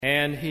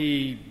and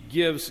he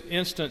gives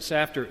instance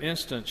after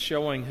instance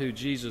showing who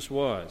Jesus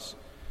was.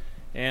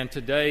 And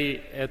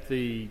today at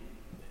the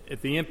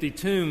empty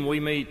tomb, we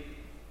meet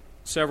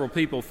several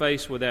people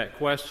faced with that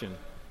question.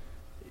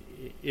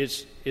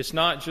 It's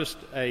not just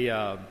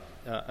a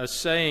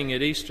saying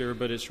at Easter,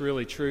 but it's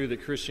really true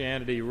that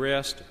Christianity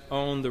rests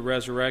on the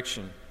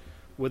resurrection.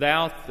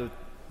 Without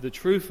the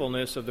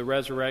truthfulness of the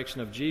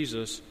resurrection of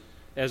Jesus,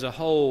 as a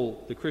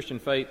whole, the Christian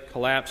faith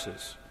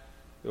collapses.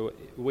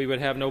 We would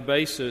have no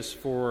basis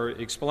for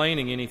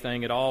explaining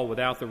anything at all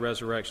without the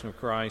resurrection of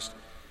Christ.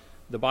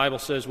 The Bible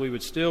says we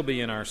would still be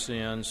in our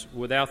sins.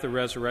 Without the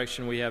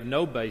resurrection, we have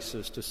no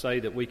basis to say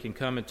that we can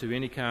come into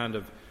any kind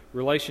of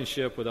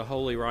relationship with a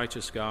holy,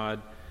 righteous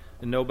God,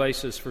 and no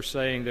basis for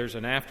saying there's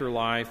an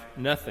afterlife,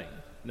 nothing.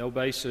 No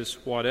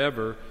basis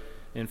whatever.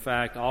 In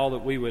fact, all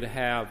that we would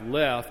have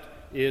left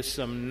is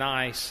some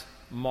nice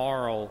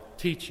moral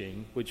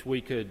teaching which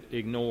we could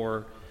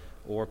ignore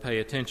or pay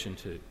attention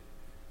to.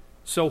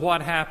 So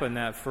what happened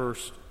that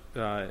first,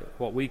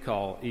 what we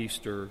call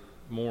Easter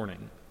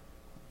morning?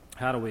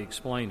 How do we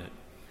explain it?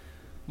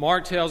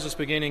 Mark tells us,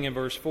 beginning in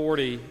verse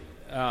 40,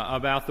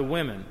 about the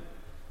women.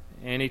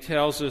 And he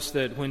tells us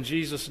that when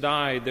Jesus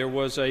died, there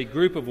was a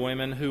group of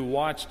women who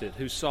watched it,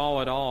 who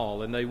saw it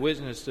all, and they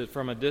witnessed it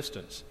from a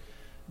distance.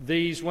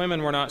 These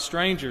women were not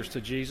strangers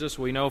to Jesus.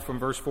 We know from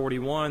verse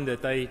 41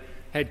 that they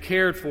had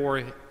cared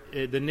for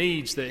the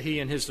needs that he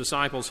and his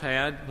disciples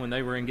had when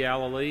they were in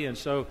Galilee. And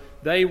so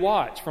they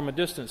watch from a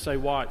distance. They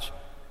watch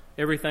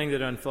everything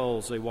that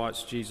unfolds. They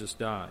watch Jesus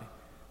die.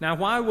 Now,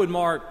 why would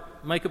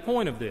Mark make a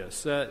point of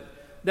this?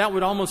 That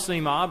would almost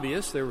seem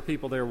obvious. There were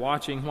people there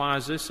watching. Why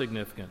is this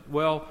significant?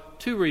 Well,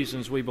 two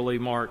reasons we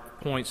believe Mark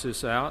points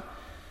this out.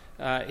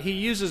 He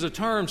uses a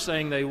term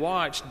saying they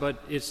watched,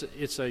 but it's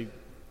a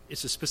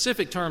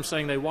specific term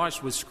saying they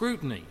watched with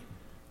scrutiny.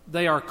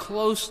 They are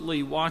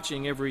closely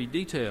watching every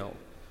detail.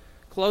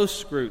 Close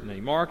scrutiny.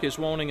 Mark is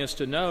wanting us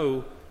to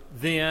know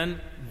then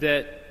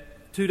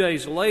that 2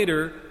 days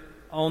later,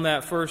 on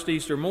that first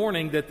Easter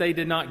morning, that they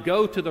did not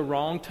go to the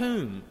wrong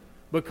tomb,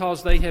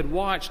 because they had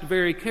watched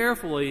very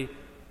carefully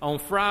on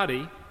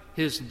Friday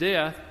his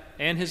death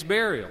and his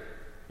burial.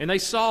 And they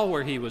saw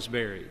where he was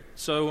buried.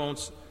 So on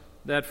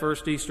that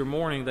first Easter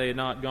morning, they had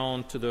not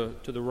gone to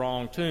the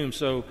wrong tomb.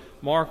 So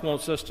Mark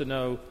wants us to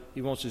know,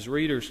 he wants his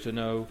readers to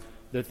know,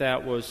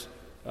 that was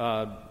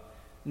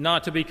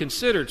not to be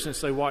considered since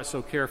they watched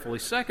so carefully.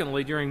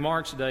 Secondly, during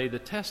Mark's day, the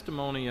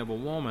testimony of a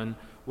woman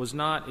was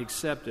not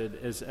accepted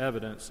as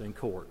evidence in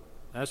court.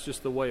 That's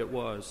just the way it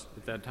was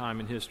at that time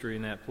in history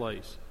in that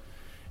place.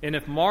 And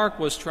if Mark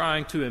was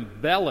trying to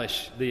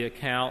embellish the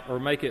account or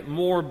make it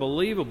more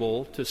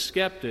believable to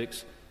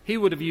skeptics, he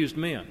would have used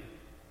men.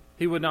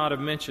 He would not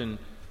have mentioned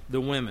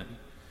the women.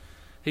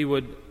 He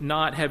would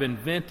not have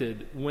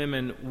invented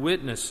women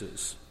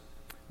witnesses,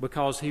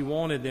 because he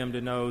wanted them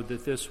to know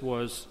that this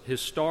was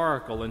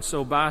historical. And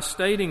so by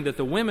stating that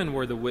the women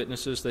were the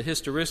witnesses, the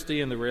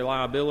historicity and the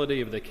reliability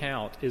of the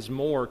account is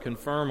more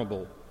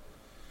confirmable.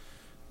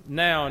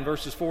 Now, in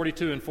verses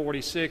 42 and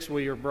 46,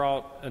 we are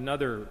brought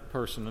another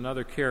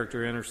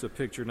character enters the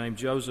picture named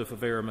Joseph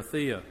of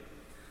Arimathea.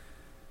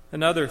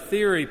 Another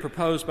theory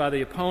proposed by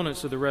the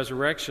opponents of the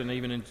resurrection,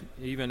 even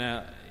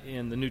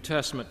in the New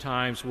Testament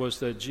times, was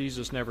that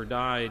Jesus never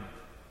died,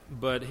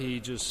 but he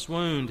just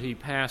swooned. He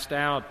passed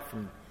out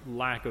from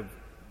lack of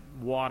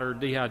water,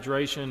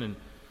 dehydration,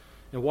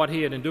 and what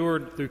he had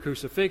endured through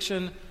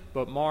crucifixion.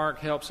 But Mark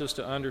helps us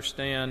to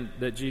understand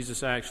that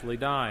Jesus actually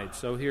died.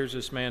 So here's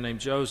this man named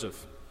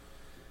Joseph.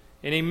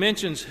 And he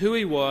mentions who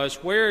he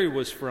was, where he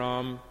was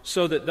from,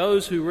 so that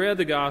those who read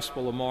the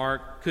Gospel of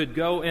Mark could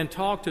go and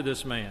talk to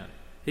this man.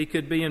 He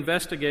could be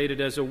investigated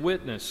as a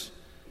witness.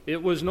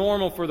 It was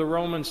normal for the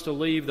Romans to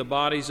leave the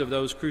bodies of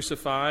those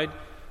crucified,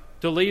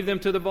 to leave them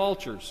to the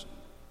vultures.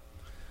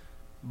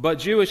 But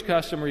Jewish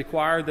custom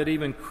required that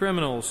even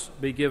criminals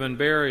be given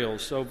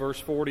burials. So verse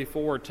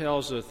 44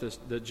 tells us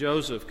that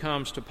Joseph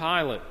comes to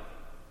Pilate,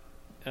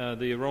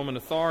 the Roman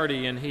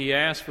authority, and he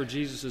asks for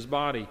Jesus'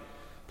 body.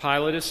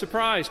 Pilate is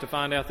surprised to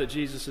find out that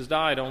Jesus has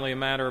died only a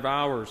matter of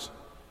hours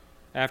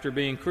after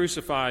being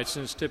crucified,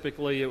 since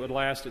typically it would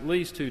last at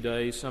least 2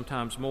 days,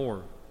 sometimes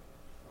more.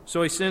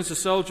 So he sends a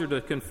soldier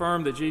to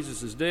confirm that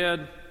Jesus is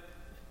dead.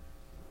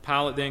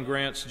 Pilate then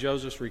grants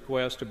Joseph's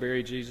request to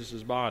bury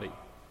Jesus' body.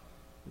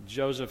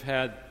 Joseph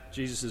had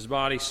Jesus'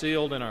 body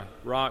sealed in a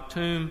rock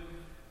tomb.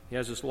 He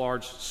has this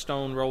large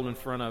stone rolled in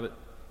front of it.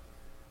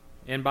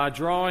 And by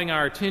drawing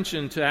our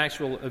attention to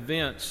actual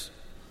events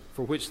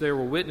for which there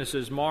were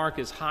witnesses, Mark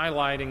is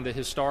highlighting the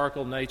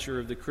historical nature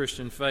of the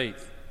Christian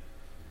faith.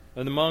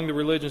 And among the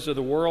religions of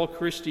the world,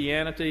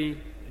 Christianity,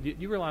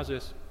 you realize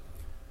this?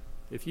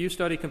 If you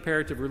study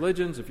comparative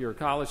religions, if you're a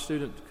college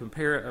student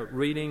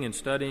reading and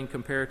studying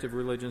comparative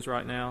religions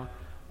right now,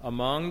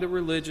 among the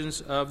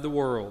religions of the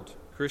world,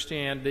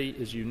 Christianity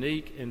is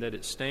unique in that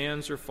it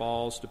stands or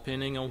falls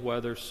depending on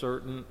whether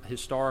certain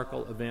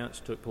historical events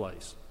took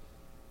place.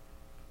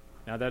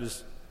 Now that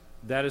is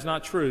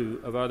not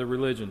true of other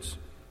religions.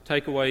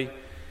 Take away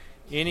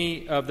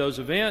any of those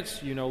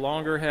events, you no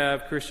longer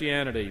have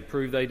Christianity.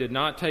 Prove they did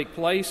not take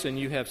place, and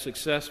you have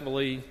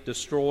successfully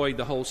destroyed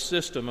the whole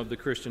system of the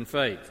Christian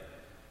faith.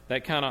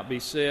 That cannot be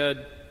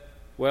said.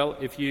 Well,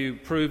 if you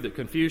prove that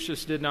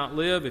Confucius did not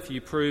live, if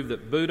you prove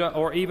that Buddha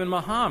or even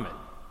Muhammad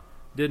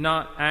did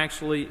not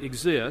actually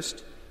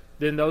exist,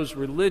 then those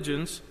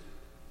religions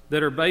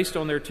that are based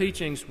on their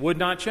teachings would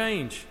not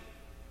change.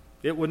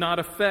 It would not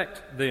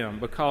affect them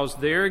because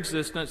their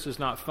existence is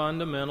not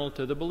fundamental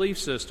to the belief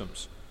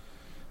systems.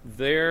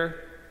 The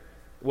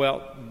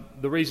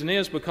reason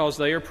is because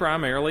they are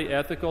primarily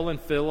ethical and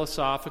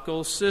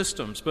philosophical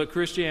systems. But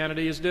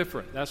Christianity is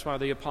different. That's why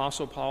the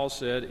Apostle Paul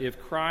said, if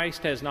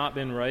Christ has not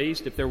been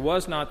raised, if there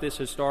was not this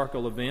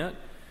historical event,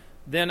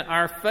 then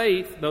our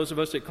faith, those of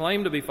us that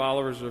claim to be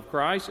followers of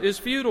Christ, is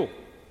futile.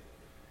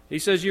 He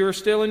says you are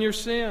still in your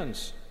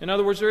sins. In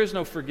other words, there is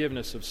no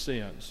forgiveness of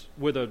sins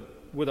with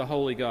a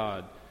holy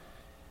God.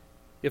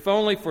 If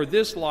only for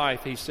this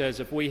life, he says,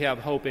 if we have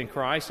hope in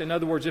Christ. In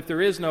other words, if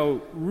there is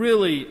no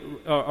really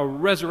a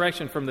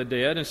resurrection from the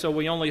dead, and so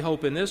we only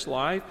hope in this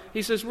life,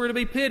 he says we're to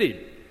be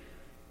pitied.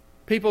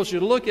 People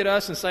should look at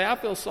us and say, I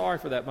feel sorry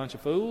for that bunch of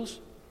fools.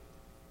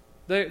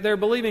 They're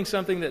believing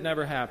something that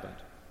never happened.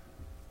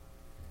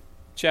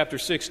 Chapter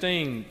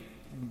 16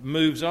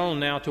 moves on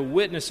now to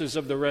witnesses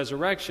of the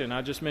resurrection.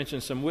 I just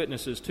mentioned some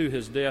witnesses to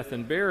his death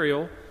and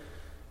burial.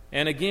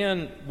 And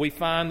again, we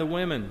find the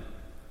women.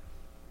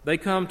 They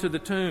come to the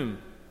tomb.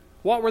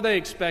 What were they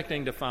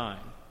expecting to find?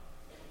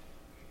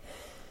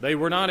 They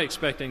were not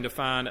expecting to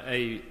find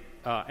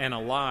an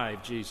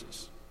alive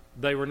Jesus.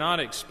 They were not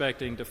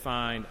expecting to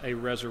find a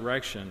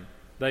resurrection.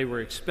 They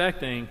were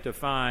expecting to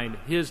find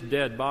his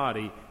dead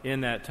body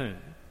in that tomb.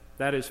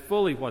 That is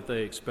fully what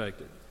they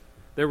expected.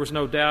 There was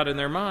no doubt in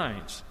their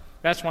minds.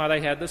 That's why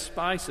they had the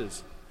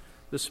spices.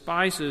 The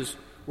spices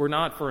were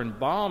not for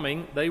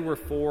embalming. They were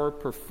for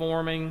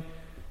performing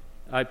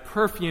a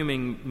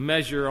perfuming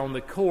measure on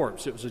the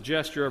corpse. It was a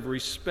gesture of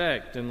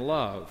respect and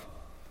love.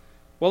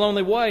 Well, on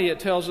the way, it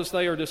tells us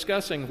they are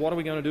discussing, what are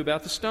we going to do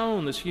about the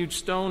stone, this huge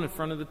stone in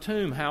front of the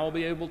tomb? How will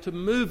we be able to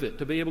move it,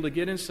 to be able to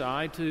get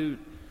inside, to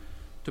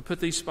put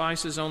these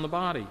spices on the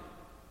body?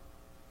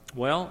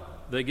 Well,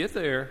 they get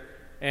there,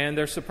 and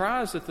they're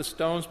surprised that the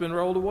stone's been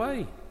rolled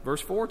away.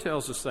 Verse 4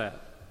 tells us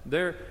that.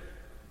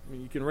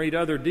 You can read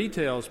other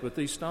details, but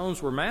these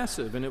stones were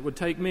massive, and it would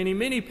take many,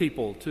 many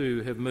people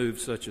to have moved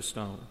such a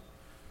stone.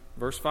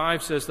 Verse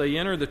 5 says, they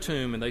enter the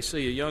tomb, and they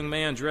see a young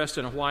man dressed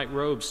in a white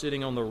robe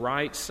sitting on the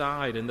right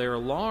side, and they're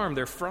alarmed,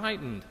 they're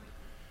frightened.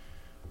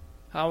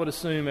 I would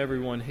assume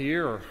everyone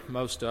here, or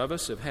most of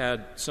us, have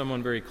had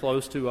someone very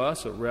close to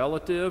us, a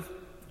relative,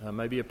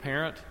 maybe a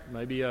parent,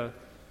 maybe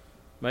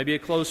a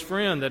close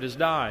friend that has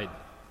died.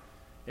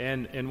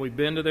 And we've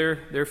been to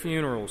their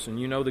funerals,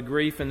 and you know the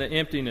grief and the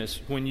emptiness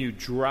when you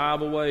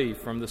drive away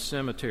from the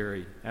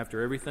cemetery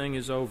after everything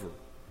is over.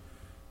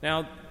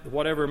 Now,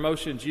 whatever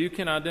emotions you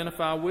can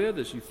identify with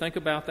as you think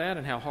about that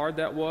and how hard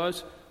that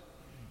was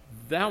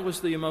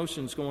the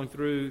emotions going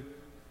through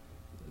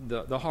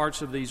the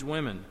hearts of these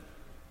women.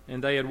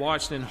 And they had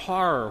watched in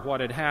horror what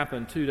had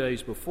happened 2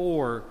 days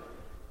before,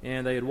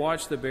 and they had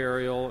watched the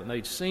burial, and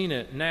they'd seen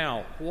it.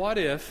 Now,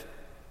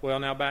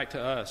 now back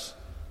to us.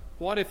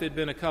 What if it had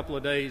been a couple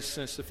of days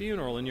since the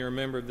funeral and you're a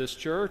member of this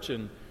church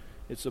and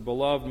it's a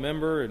beloved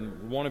member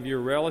and one of your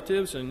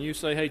relatives, and you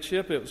say, hey,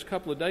 Chip, it was a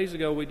couple of days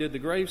ago we did the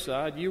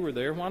graveside. You were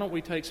there. Why don't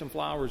we take some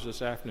flowers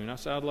this afternoon? I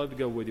said, I'd love to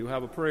go with you. We'll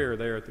have a prayer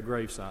there at the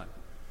graveside.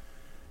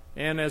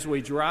 And as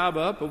we drive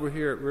up over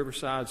here at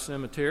Riverside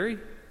Cemetery,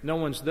 no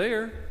one's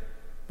there,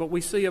 but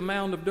we see a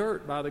mound of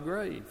dirt by the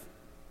grave.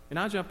 And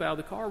I jump out of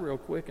the car real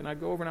quick, and I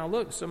go over and I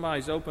look.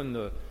 Somebody's opened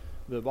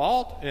the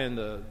vault, and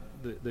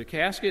the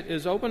casket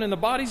is open, and the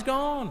body's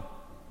gone.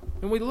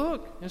 And we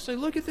look and say,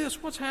 look at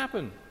this. What's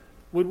happened?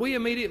 Would we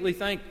immediately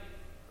think,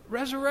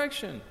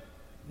 resurrection?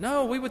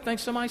 No, we would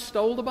think somebody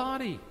stole the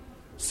body.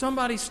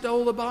 Somebody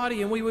stole the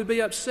body, and we would be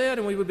upset,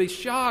 and we would be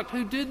shocked.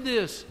 Who did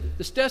this?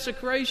 This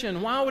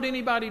desecration. Why would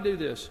anybody do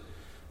this?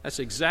 That's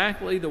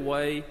exactly the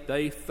way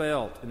they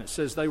felt. And it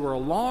says they were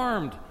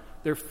alarmed.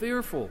 They're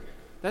fearful.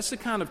 That's the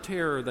kind of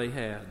terror they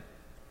had.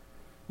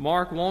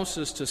 Mark wants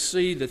us to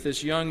see that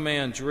this young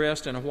man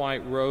dressed in a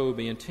white robe,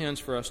 he intends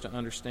for us to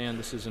understand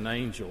this is an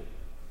angel.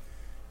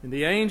 And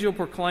the angel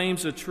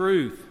proclaims the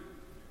truth.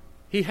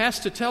 He has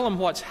to tell them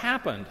what's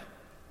happened.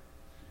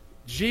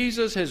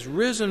 Jesus has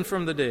risen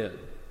from the dead,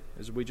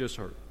 as we just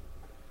heard.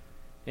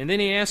 And then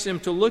he asks them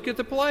to look at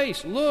the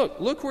place.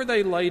 Look where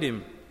they laid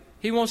him.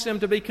 He wants them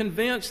to be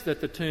convinced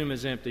that the tomb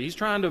is empty. He's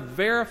trying to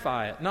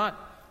verify it,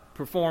 not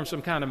perform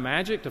some kind of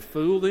magic to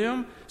fool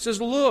them. He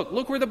says,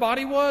 look where the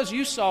body was.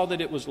 You saw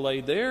that it was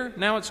laid there.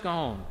 Now it's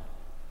gone.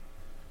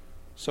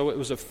 So it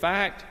was a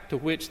fact to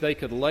which they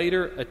could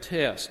later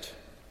attest.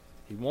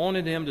 He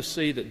wanted them to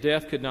see that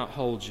death could not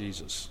hold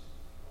Jesus.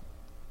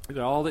 That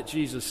all that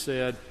Jesus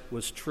said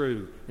was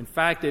true. In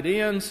fact, it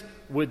ends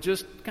with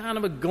just kind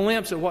of a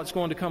glimpse at what's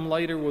going to come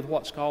later with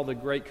what's called the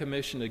Great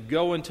Commission, to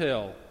go and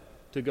tell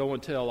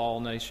all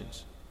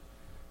nations.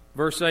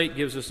 Verse 8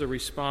 gives us the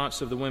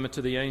response of the women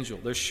to the angel.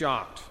 They're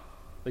shocked.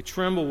 They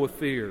tremble with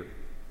fear.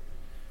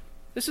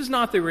 This is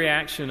not the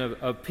reaction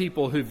of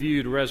people who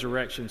viewed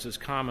resurrections as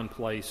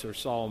commonplace or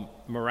saw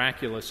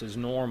miraculous as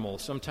normal.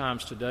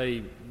 Sometimes today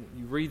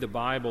you read the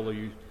Bible or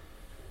you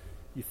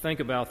think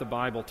about the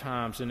Bible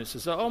times and it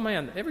says, oh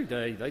man, every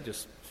day they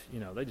just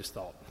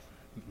thought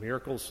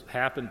miracles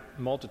happened,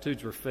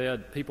 multitudes were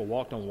fed, people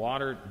walked on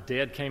water,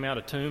 dead came out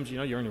of tombs,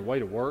 you're on your way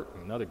to work,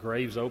 another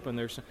grave's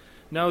open.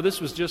 No, this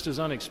was just as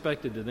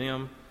unexpected to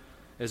them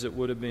as it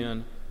would have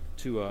been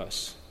to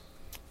us.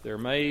 They're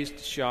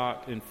amazed,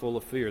 shocked, and full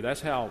of fear.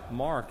 That's how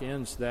Mark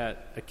ends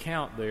that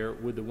account there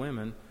with the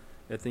women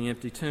at the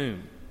empty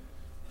tomb.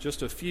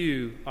 Just a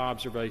few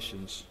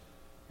observations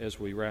as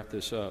we wrap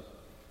this up.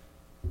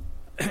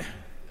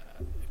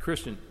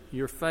 Christian,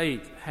 your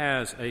faith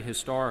has a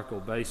historical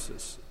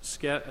basis.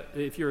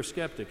 If you're a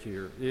skeptic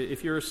here,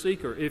 if you're a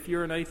seeker, if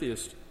you're an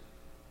atheist,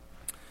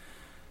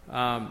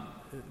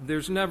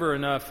 there's never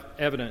enough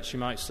evidence, you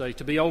might say,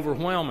 to be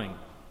overwhelming.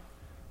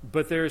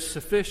 But there's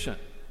sufficient.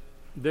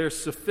 There's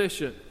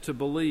sufficient to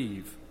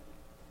believe.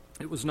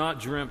 It was not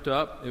dreamt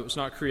up. It was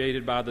not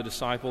created by the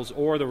disciples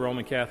or the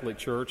Roman Catholic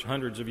Church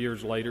hundreds of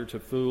years later to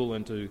fool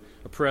and to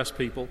oppress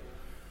people.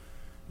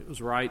 It was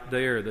right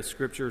there. The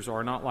Scriptures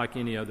are not like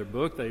any other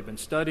book. They've been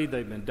studied.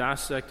 They've been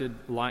dissected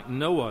like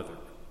no other.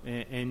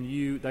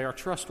 And they are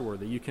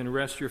trustworthy. You can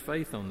rest your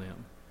faith on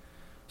them.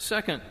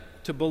 Second,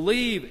 to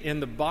believe in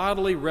the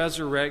bodily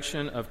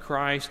resurrection of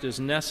Christ is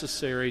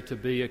necessary to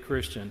be a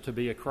Christian, to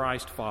be a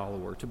Christ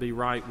follower, to be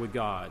right with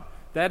God.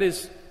 That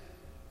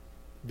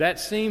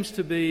seems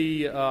to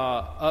be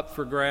up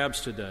for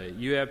grabs today.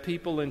 You have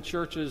people in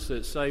churches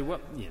that say, well,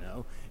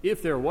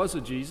 if there was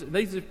a Jesus,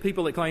 these are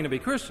people that claim to be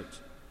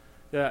Christians.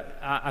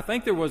 I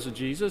think there was a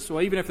Jesus, so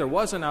even if there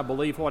wasn't, I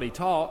believe what he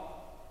taught.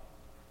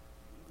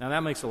 Now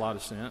that makes a lot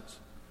of sense.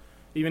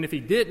 Even if he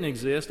didn't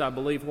exist, I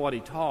believe what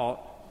he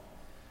taught.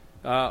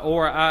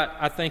 Or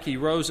I think he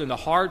rose in the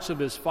hearts of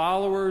his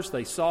followers.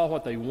 They saw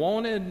what they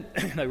wanted.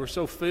 They were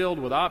so filled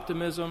with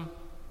optimism,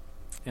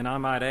 and I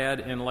might add,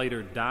 and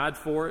later died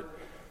for it,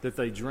 that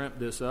they dreamt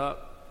this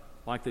up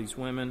like these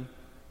women.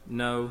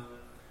 No.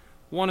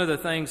 One of the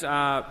things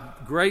I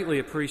greatly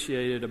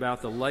appreciated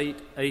about the late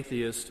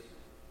atheist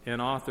and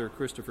author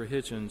Christopher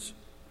Hitchens,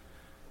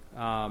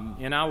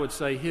 and I would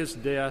say his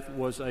death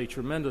was a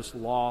tremendous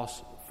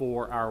loss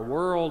for our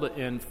world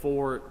and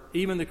for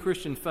even the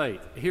Christian faith.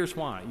 Here's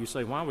why. You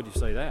say, why would you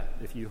say that?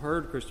 If you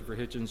heard Christopher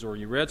Hitchens or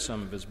you read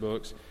some of his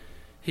books,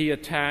 he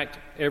attacked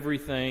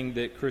everything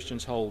that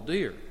Christians hold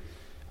dear.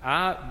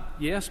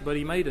 Yes, but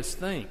he made us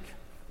think,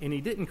 and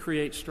he didn't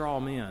create straw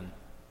men.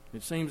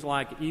 It seems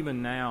like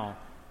even now,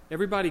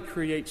 everybody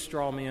creates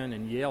straw men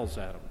and yells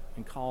at them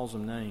and calls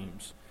them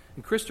names.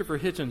 And Christopher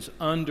Hitchens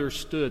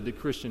understood the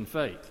Christian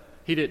faith.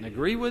 He didn't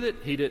agree with it.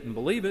 He didn't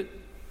believe it.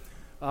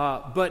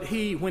 But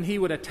when he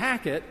would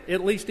attack it,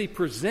 at least he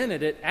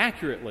presented it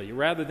accurately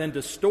rather than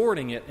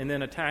distorting it and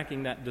then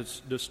attacking that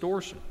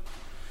distortion.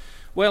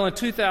 Well, in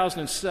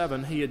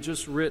 2007, he had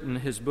just written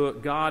his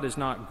book, God is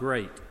Not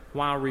Great,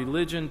 Why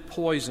Religion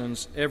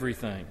Poisons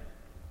Everything.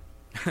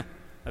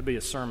 That'd be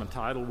a sermon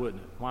title,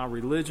 wouldn't it? Why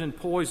Religion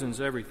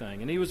Poisons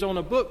Everything. And he was on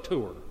a book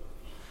tour.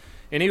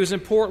 And he was in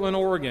Portland,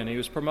 Oregon. He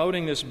was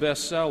promoting this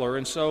bestseller.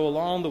 And so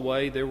along the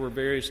way, there were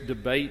various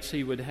debates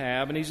he would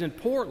have. And he's in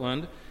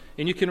Portland,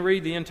 and you can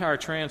read the entire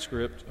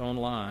transcript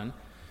online.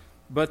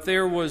 But he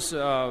was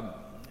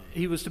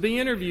to be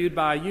interviewed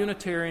by a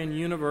Unitarian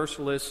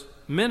Universalist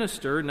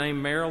minister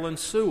named Marilyn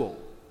Sewell.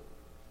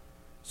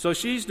 So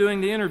she's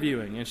doing the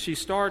interviewing, and she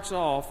starts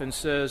off and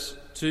says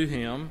to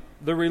him,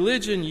 the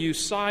religion you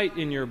cite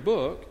in your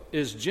book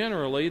is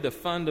generally the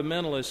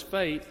fundamentalist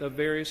faith of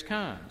various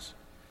kinds.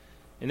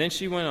 And then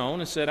she went on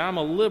and said, I'm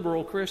a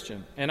liberal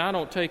Christian, and I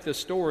don't take the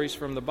stories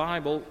from the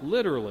Bible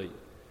literally.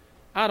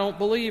 I don't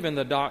believe in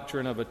the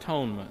doctrine of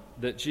atonement,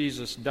 that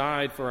Jesus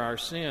died for our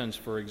sins,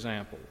 for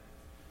example.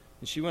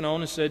 And she went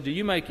on and said, do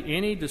you make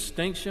any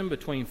distinction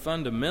between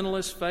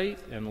fundamentalist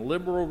faith and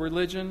liberal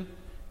religion?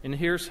 And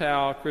here's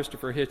how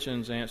Christopher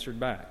Hitchens answered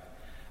back.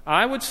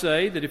 I would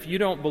say that if you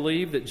don't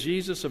believe that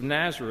Jesus of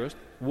Nazareth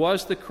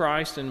was the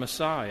Christ and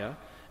Messiah,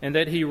 and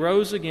that he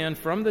rose again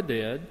from the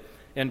dead,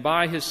 and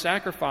by his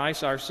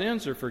sacrifice our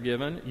sins are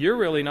forgiven, you're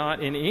really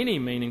not in any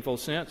meaningful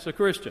sense a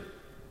Christian.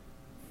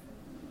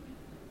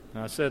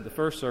 Now, I said the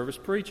first service,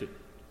 preach it,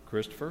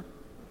 Christopher.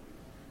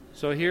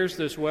 So here's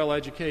this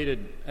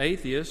well-educated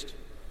atheist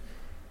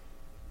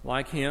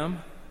like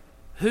him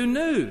who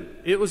knew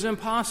it was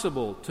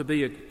impossible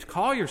to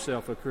call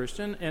yourself a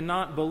Christian and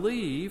not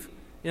believe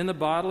in the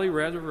bodily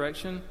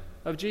resurrection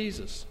of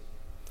Jesus.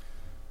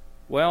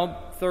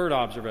 Well, third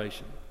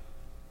observation,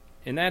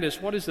 and that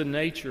is, what is the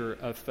nature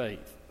of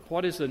faith?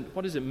 What does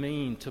it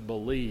mean to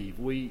believe?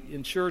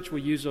 In church,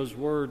 we use those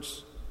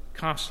words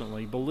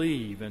constantly,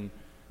 believe, and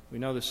we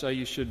know they say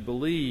you should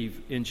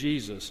believe in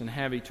Jesus and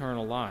have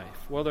eternal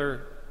life. Well,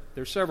 there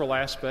are several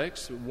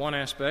aspects. One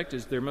aspect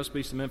is there must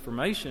be some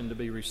information to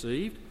be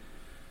received.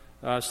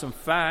 some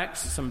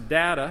facts, some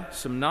data,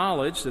 some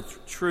knowledge, the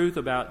truth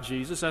about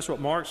Jesus. That's what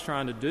Mark's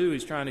trying to do.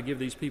 He's trying to give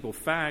these people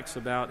facts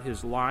about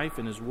his life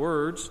and his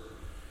words,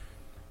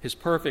 his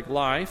perfect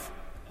life,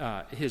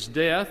 his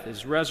death,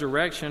 his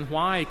resurrection,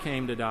 why he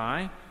came to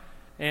die.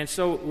 And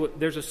so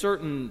there's a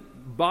certain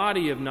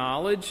body of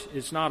knowledge.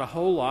 It's not a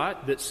whole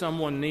lot that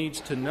someone needs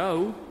to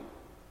know.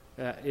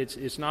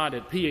 It's not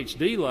at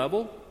PhD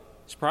level.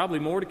 It's probably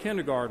more to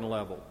kindergarten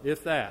level,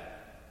 if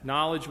that.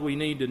 Knowledge we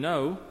need to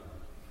know.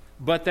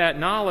 But that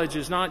knowledge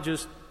is not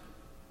just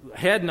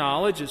head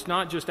knowledge. It's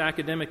not just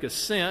academic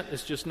assent.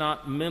 It's just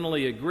not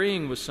mentally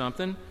agreeing with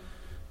something,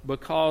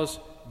 because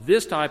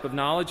this type of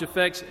knowledge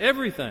affects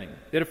everything.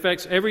 It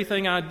affects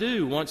everything I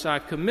do once I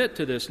commit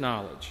to this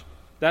knowledge.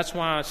 That's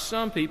why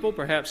some people,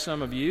 perhaps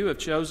some of you, have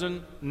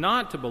chosen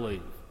not to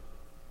believe.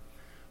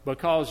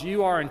 Because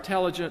you are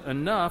intelligent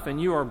enough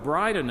and you are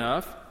bright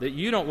enough that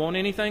you don't want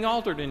anything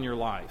altered in your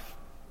life.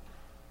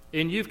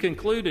 And you've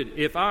concluded,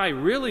 if I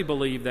really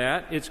believe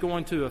that, it's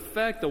going to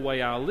affect the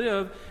way I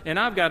live, and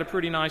I've got a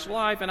pretty nice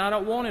life, and I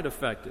don't want it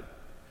affected.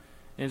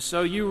 And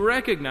so you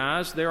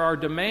recognize there are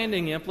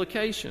demanding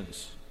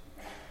implications,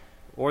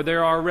 or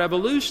there are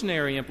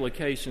revolutionary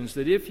implications,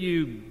 that if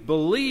you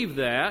believe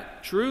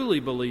that, truly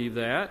believe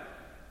that,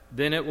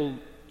 then it will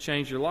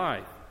change your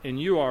life.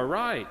 And you are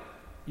right.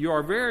 You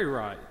are very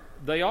right.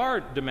 They are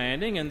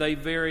demanding, and they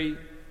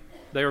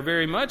are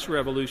very much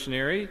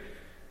revolutionary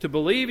to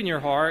believe in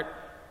your heart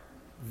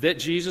that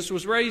Jesus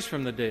was raised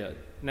from the dead.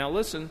 Now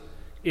listen,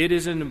 it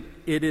is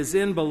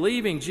in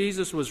believing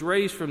Jesus was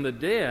raised from the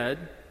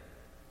dead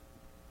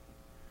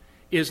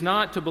is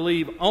not to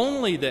believe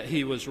only that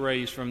he was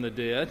raised from the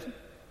dead,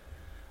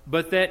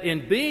 but that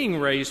in being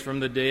raised from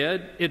the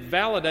dead, it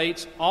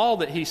validates all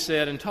that he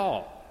said and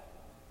taught.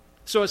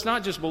 So it's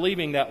not just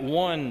believing that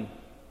one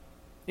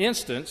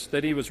instance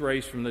that he was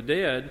raised from the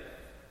dead,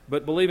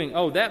 but believing,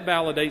 that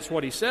validates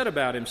what he said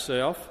about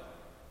himself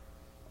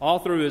all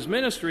through his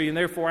ministry, and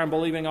therefore I'm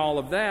believing all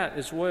of that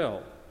as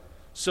well.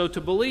 So to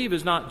believe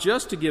is not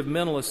just to give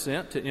mental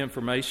assent to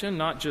information,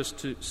 not just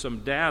to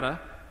some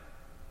data.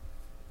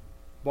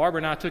 Barbara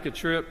and I took a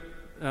trip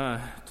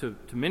to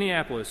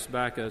Minneapolis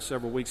back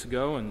several weeks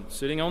ago, and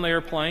sitting on the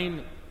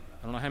airplane,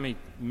 I don't know how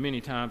many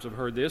times I've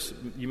heard this.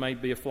 You may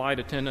be a flight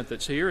attendant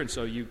that's here, and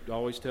so you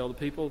always tell the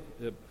people,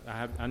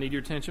 I need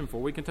your attention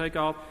before we can take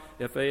off.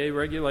 FAA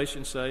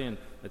regulations say, and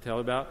they tell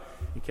about,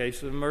 in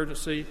case of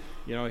emergency,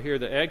 here are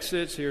the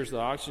exits, here's the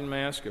oxygen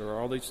mask, or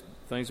all these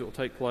things that will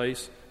take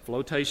place.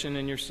 Flotation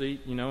in your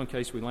seat, in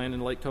case we land in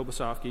Lake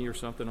Tobesofsky or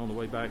something on the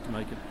way back to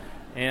Macon.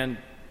 And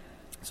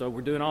so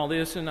we're doing all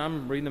this, and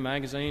I'm reading the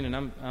magazine,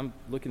 and I'm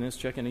looking at this,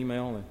 checking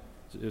email, and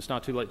it's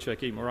not too late to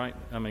check email, right?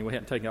 I mean, we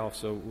hadn't taken off,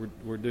 so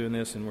we're doing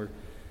this,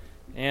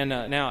 and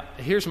now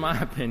here's my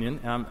opinion.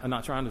 I'm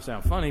not trying to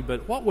sound funny,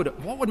 but what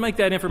would make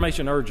that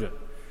information urgent?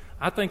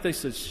 I think they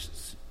said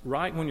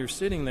right when you're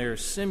sitting there,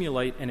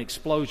 simulate an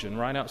explosion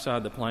right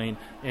outside the plane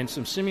and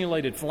some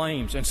simulated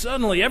flames, and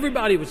suddenly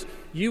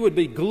you would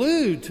be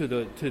glued to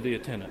the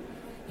attendant.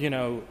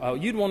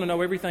 You'd want to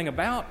know everything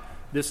about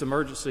this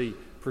emergency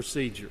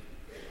procedure.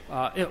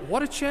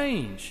 What a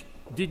change!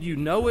 Did you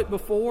know it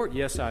before?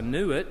 Yes, I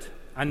knew it.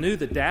 I knew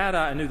the data.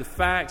 I knew the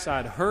facts.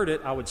 I'd heard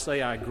it. I would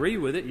say I agree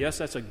with it. Yes,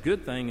 that's a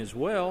good thing as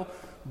well.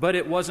 But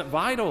it wasn't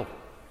vital.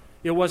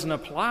 It wasn't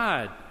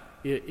applied.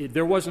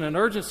 There wasn't an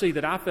urgency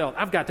that I felt,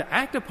 I've got to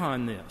act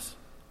upon this.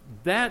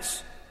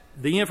 That's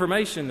the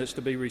information that's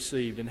to be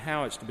received and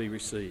how it's to be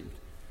received.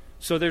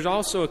 So there's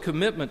also a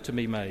commitment to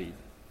be made.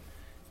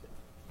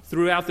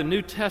 Throughout the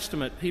New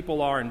Testament,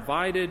 people are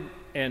invited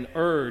and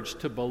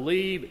urged to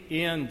believe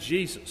in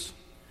Jesus.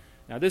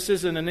 Now, this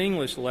isn't an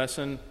English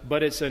lesson,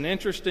 but it's an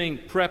interesting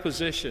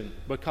preposition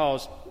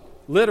because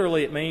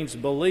literally it means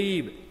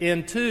believe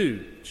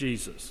into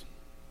Jesus.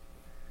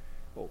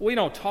 We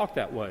don't talk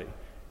that way.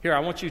 Here, I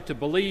want you to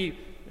believe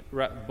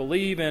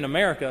in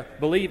America,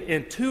 believe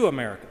into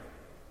America.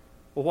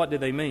 Well, what do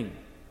they mean?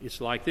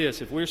 It's like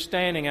this. If we're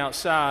standing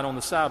outside on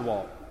the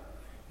sidewalk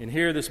and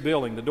here this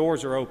building, the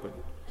doors are open,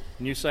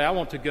 and you say, I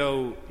want to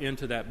go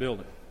into that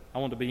building. I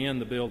want to be in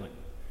the building.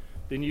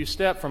 Then you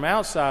step from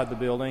outside the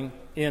building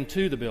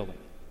into the building.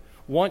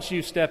 Once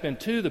you step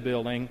into the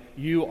building,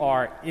 you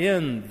are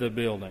in the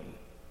building.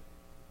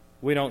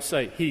 We don't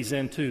say, he's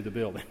into the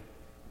building.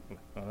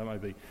 Well, that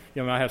might be,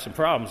 you might have some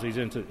problems. He's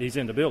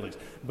into buildings.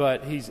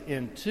 But he's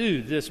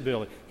into this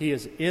building. He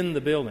is in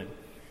the building.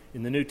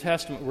 In the New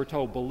Testament, we're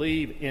told,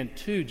 believe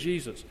into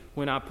Jesus.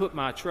 When I put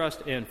my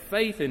trust and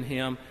faith in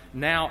him,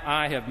 now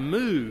I have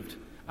moved.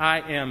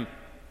 I am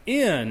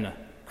in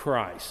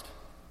Christ.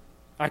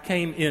 I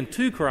came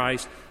into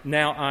Christ,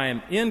 now I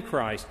am in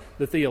Christ.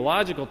 The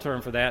theological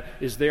term for that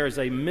is there is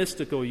a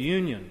mystical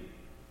union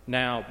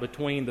now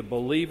between the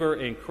believer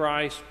and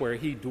Christ, where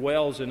he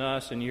dwells in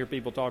us, and you hear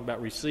people talk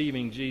about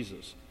receiving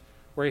Jesus.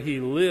 Where he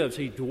lives,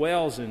 he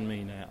dwells in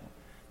me now.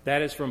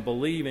 That is from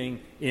believing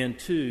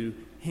into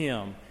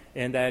him,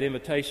 and that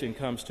invitation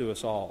comes to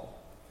us all.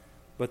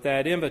 But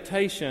that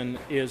invitation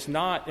is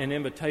not an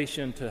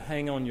invitation to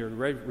hang on your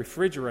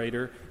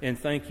refrigerator and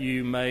think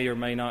you may or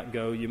may not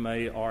go, you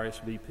may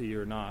RSVP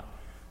or not.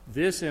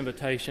 This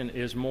invitation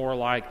is more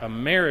like a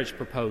marriage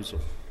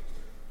proposal.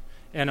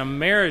 And a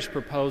marriage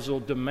proposal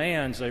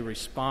demands a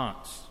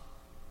response.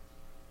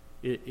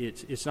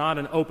 It's not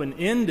an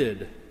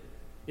open-ended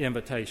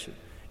invitation.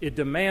 It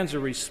demands a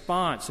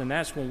response, and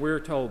that's when we're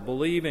told,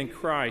 believe in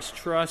Christ,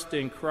 trust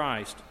in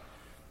Christ.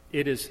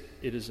 It is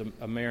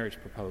a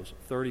marriage proposal.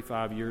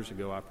 35 years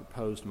ago, I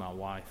proposed to my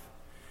wife.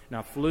 And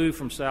I flew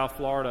from South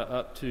Florida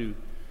up to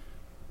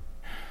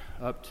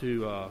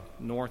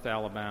North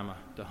Alabama,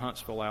 to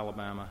Huntsville,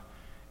 Alabama,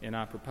 and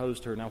I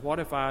proposed to her. Now, what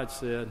if I had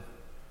said,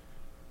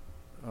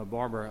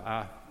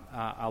 Barbara,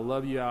 I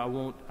love you. I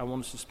want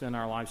us to spend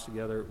our lives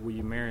together. Will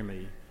you marry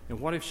me?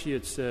 And what if she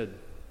had said,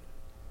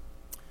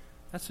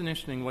 that's an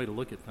interesting way to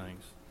look at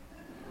things.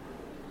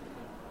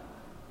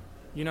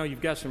 You know,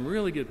 you've got some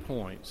really good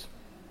points.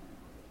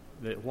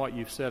 That what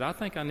you've said, I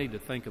think I need to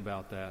think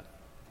about that.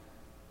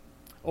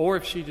 Or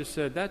if she just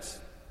said, that's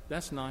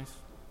nice,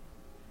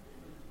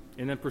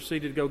 and then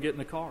proceeded to go get in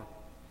the car.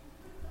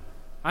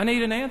 I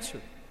need an answer.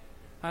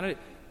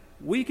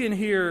 We can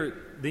hear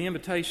the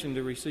invitation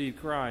to receive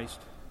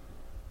Christ,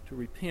 to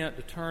repent,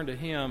 to turn to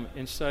Him,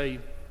 and say,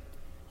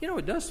 you know,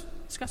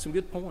 it's got some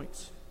good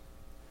points.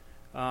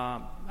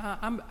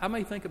 I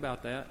may think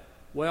about that.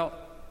 Well,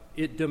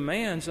 it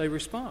demands a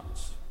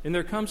response. And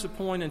there comes a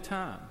point in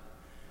time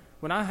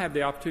when I have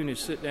the opportunity to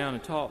sit down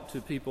and talk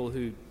to people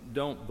who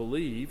don't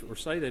believe or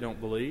say they don't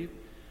believe.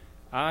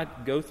 I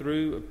go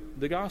through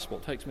the gospel.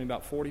 It takes me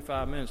about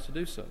 45 minutes to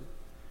do so.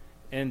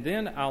 And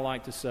then I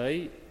like to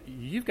say,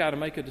 you've got to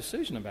make a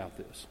decision about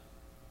this.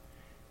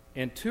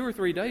 And 2 or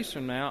 3 days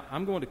from now,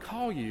 I'm going to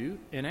call you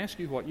and ask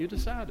you what you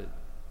decided.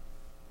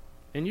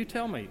 And you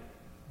tell me,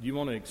 do you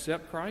want to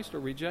accept Christ or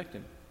reject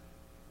Him?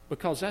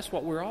 Because that's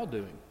what we're all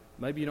doing.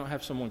 Maybe you don't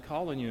have someone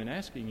calling you and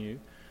asking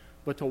you,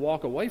 but to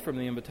walk away from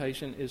the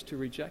invitation is to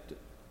reject it.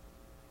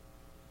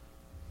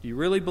 Do you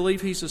really believe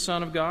He's the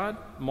Son of God?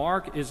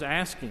 Mark is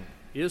asking,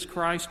 is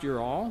Christ your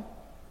all?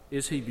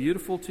 Is He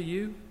beautiful to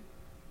you?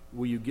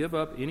 Will you give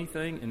up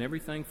anything and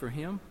everything for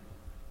Him?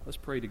 Let's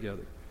pray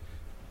together.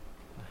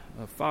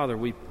 Father,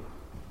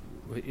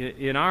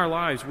 in our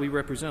lives we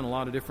represent a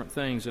lot of different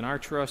things, and our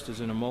trust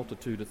is in a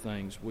multitude of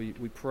things. We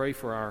pray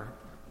for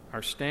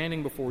our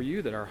standing before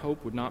You, that our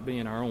hope would not be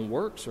in our own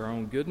works, our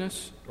own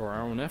goodness, or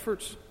our own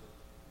efforts,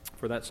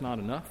 for that's not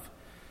enough,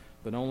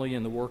 but only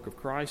in the work of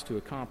Christ who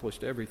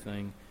accomplished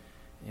everything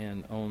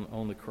and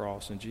on the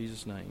cross. In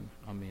Jesus' name,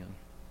 amen.